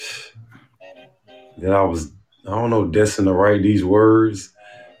that I don't know, destined to write these words.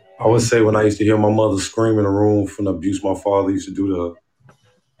 I would say when I used to hear my mother scream in the room from the abuse my father used to do to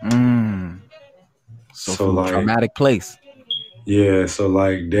her. So So from a like, traumatic place. yeah, so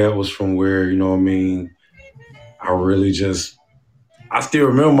like that was from where, you know what I mean, I really just I still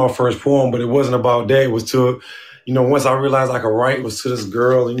remember my first poem, but it wasn't about that. It was to, once I realized I could write, it was to this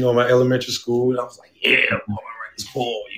girl, my elementary school. And I was like, yeah, I'm gonna write this poem.